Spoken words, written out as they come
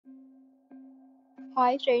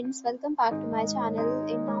Hi friends, welcome back to my channel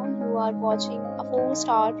and now you are watching a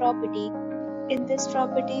 4-star property. In this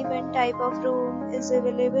property, one type of room is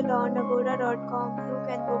available on agoda.com. You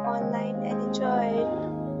can book online and enjoy it.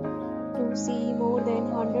 To see more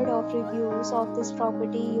than 100 of reviews of this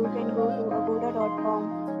property, you can go to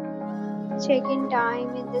agoda.com. Check-in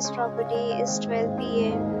time in this property is 12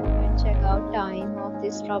 p.m. and check-out time of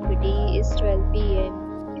this property is 12 p.m.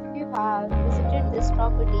 If you have visited this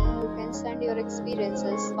property, you can send your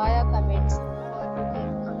experiences via comments. For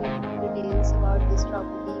booking or getting details about this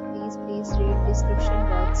property, please read description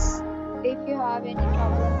box. If you have any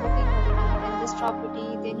problem booking a room in this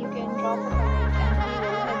property, then you can drop a comment and we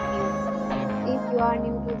will help you. If you are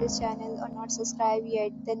new to this channel or not subscribed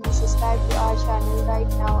yet, then subscribe to our channel right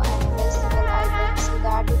now and press the bell icon so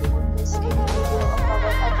that you don't miss any video of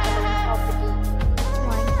our upcoming property.